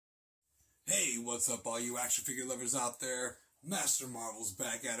Hey, what's up all you action figure lovers out there? MasterMarvel's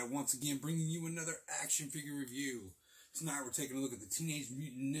back at it once again, bringing you another action figure review. Tonight we're taking a look at the Teenage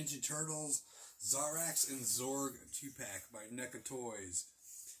Mutant Ninja Turtles, Zarax and Zork 2-pack by Neca toys.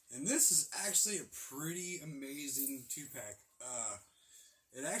 And this is actually a pretty amazing 2-pack.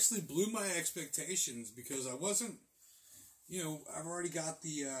 It actually blew my expectations because I wasn't, I've already got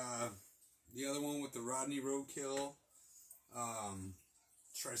the other one with the Rodney Roadkill,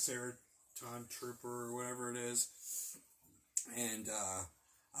 Triceratops Trooper or whatever it is, and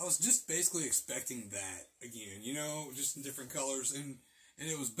I was just basically expecting that again, just in different colors, and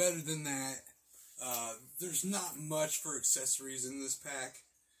it was better than that. There's not much for accessories in this pack.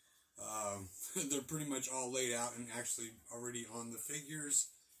 They're pretty much all laid out and actually already on the figures,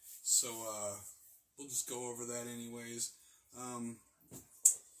 so we'll just go over that anyways.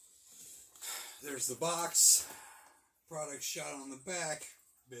 There's the box, product shot on the back.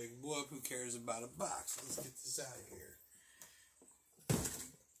 Big whoop, who cares about a box? Let's get this out of here.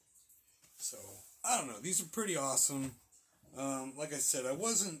 So, I don't know, these are pretty awesome. Like I said,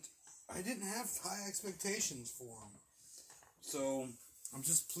 I didn't have high expectations for them. So, I'm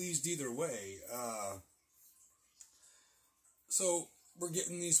just pleased either way. So, we're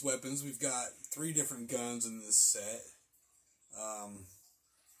getting these weapons. We've got 3 different guns in this set.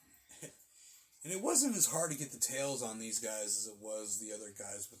 And it wasn't as hard to get the tails on these guys as it was the other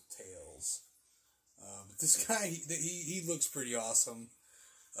guys with tails. But this guy, he looks pretty awesome.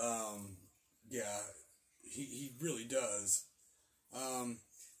 Yeah, he really does.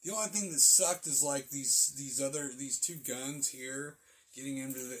 The only thing that sucked is like these 2 guns here getting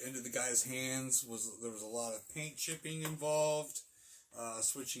into the guy's hands there was a lot of paint chipping involved.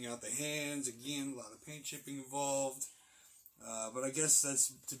 Switching out the hands, again, a lot of paint chipping involved. But I guess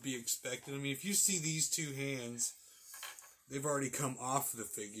that's to be expected. I mean, if you see these 2 hands, they've already come off the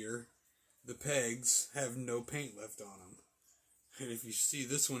figure. The pegs have no paint left on them. And if you see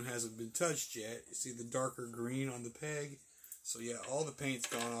this one hasn't been touched yet, you see the darker green on the peg. So yeah, all the paint's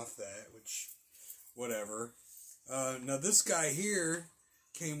gone off that, which, whatever. Now this guy here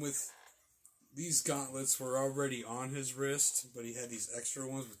came with, these gauntlets were already on his wrist, but he had these extra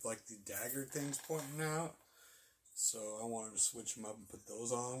ones with like the dagger things pointing out. So I wanted to switch them up and put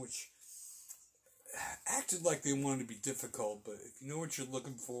those on, which acted like they wanted to be difficult, but if you know what you're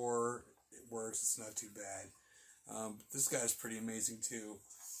looking for, it works. It's not too bad. But this guy's pretty amazing too.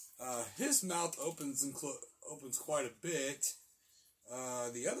 His mouth opens quite a bit.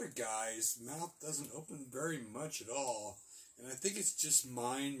 The other guy's mouth doesn't open very much at all, and I think it's just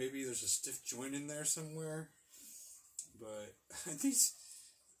mine. Maybe there's a stiff joint in there somewhere, but these.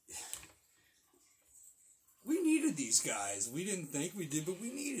 We needed these guys. We didn't think we did, but we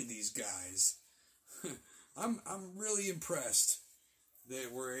needed these guys. I'm really impressed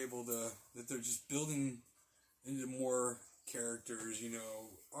that we're able to, that they're just building into more characters,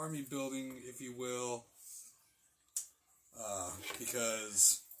 army building, if you will.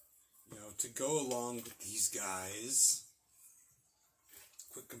 Because, to go along with these guys,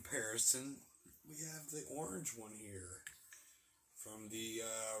 quick comparison, we have the orange one here from the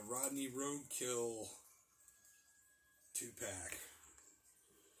Rodney Roadkill 2-pack,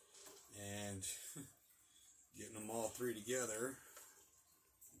 and getting them all 3 together.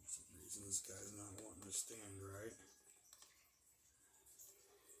 For some reason this guy's not wanting to stand right.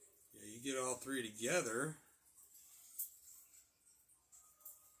 Yeah, you get all 3 together.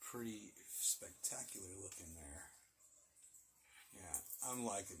 Pretty spectacular looking there. Yeah, I'm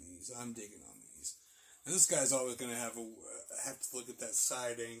liking these. I'm digging on these. And this guy's always going to have to look at that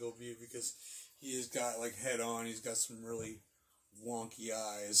side angle view because he has got, like, head on, he's got some really wonky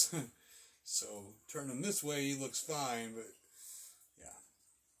eyes. So, turn him this way, he looks fine, but, yeah.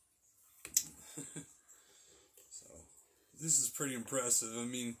 So, this is pretty impressive. I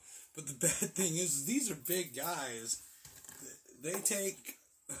mean, but the bad thing is, these are big guys. They take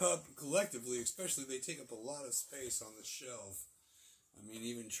up, collectively, especially, they take up a lot of space on the shelf. I mean,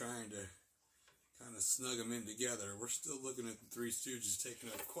 even trying to kind of snug them in together, we're still looking at the 3 Stooges taking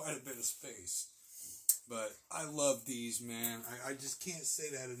up quite a bit of space. But I love these, man. I just can't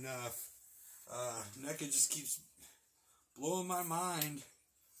say that enough. Neca just keeps blowing my mind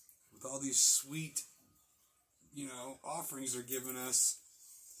with all these sweet, offerings they're giving us.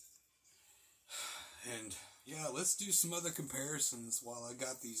 And yeah, let's do some other comparisons while I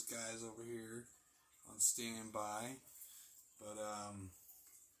got these guys over here on standby. But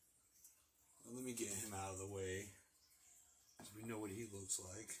let me get him out of the way so we know what he looks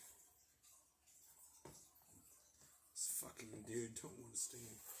like. This fucking dude don't want to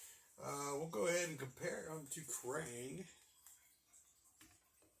stand. We'll go ahead and compare them to Krang.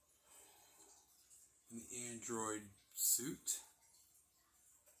 android suit.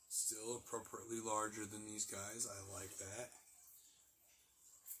 Still appropriately larger than these guys. I like that.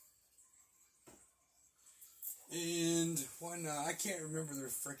 And why not? I can't remember their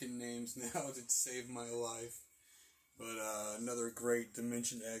freaking names now to save my life. But another great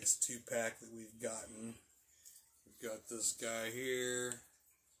Dimension X 2-pack that we've gotten. We've got this guy here.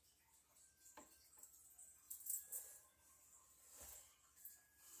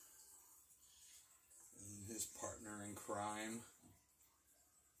 And his partner in crime.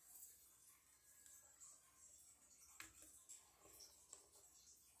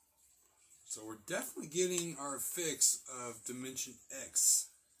 So we're definitely getting our fix of Dimension X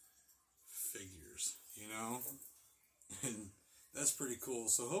figures, you know? And that's pretty cool.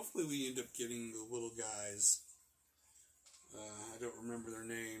 So hopefully we end up getting the little guys. I don't remember their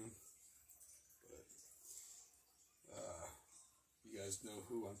name, but you guys know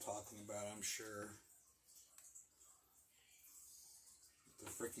who I'm talking about, I'm sure. The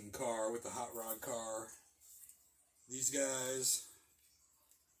freaking car with the hot rod car. These guys.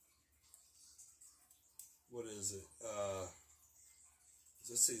 What is it? Does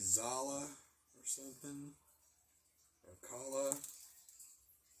it say Zala or something? Or Kala?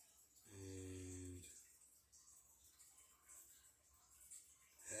 And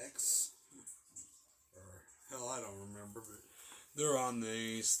Hex? Or hell, I don't remember, but they're on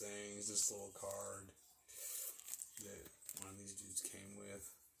these things, this little card that one of these dudes came with.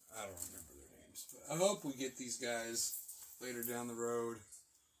 I don't remember their names, but I hope we get these guys later down the road.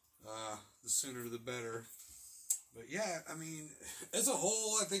 The sooner the better. But yeah, I mean, as a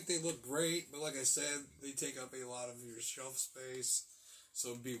whole, I think they look great. But like I said, they take up a lot of your shelf space.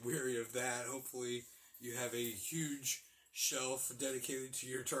 So be wary of that. Hopefully you have a huge shelf dedicated to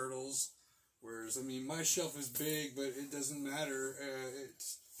your turtles. Whereas, I mean, my shelf is big, but it doesn't matter.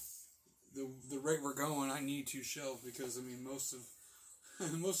 It's the rate we're going, I need 2 shelves because, I mean, most of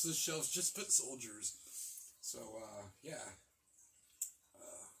the shelves just fit soldiers. So, yeah.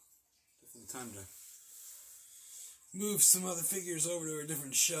 Definitely time to move some other figures over to a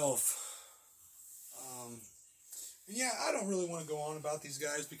different shelf. And yeah, I don't really want to go on about these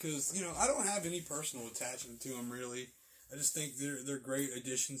guys because, you know, I don't have any personal attachment to them, really. I just think they're great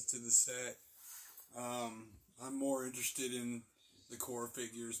additions to the set. I'm more interested in the core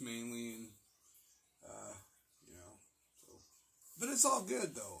figures mainly, and, you know, so. But it's all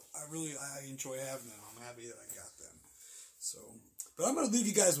good, though. I enjoy having them. I'm happy that I got them. So, but I'm going to leave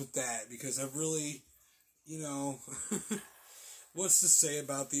you guys with that because I really... You know, what's to say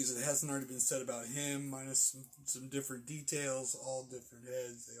about these? It hasn't already been said about him, minus some different details, all different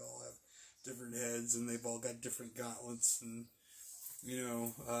heads. They all have different heads, and they've all got different gauntlets, and, you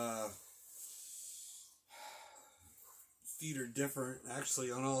know, feet are different,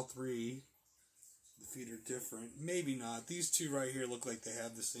 actually, on all 3. The feet are different. Maybe not. These 2 right here look like they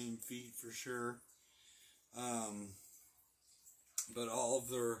have the same feet, for sure. But all of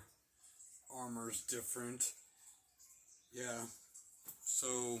their armor's different. Yeah.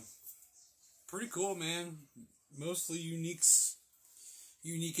 So, pretty cool, man. Mostly unique-ish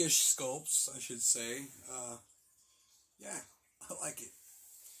sculpts, I should say. Yeah, I like it.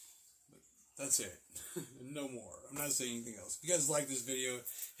 But that's it. No more. I'm not saying anything else. If you guys like this video,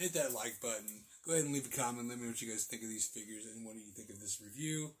 hit that like button. Go ahead and leave a comment. Let me know what you guys think of these figures and what do you think of this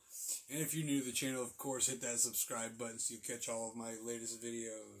review. And if you're new to the channel, of course, hit that subscribe button so you catch all of my latest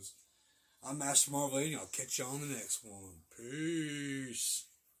videos. I'm MasterMarvel, and I'll catch you on the next one. Peace.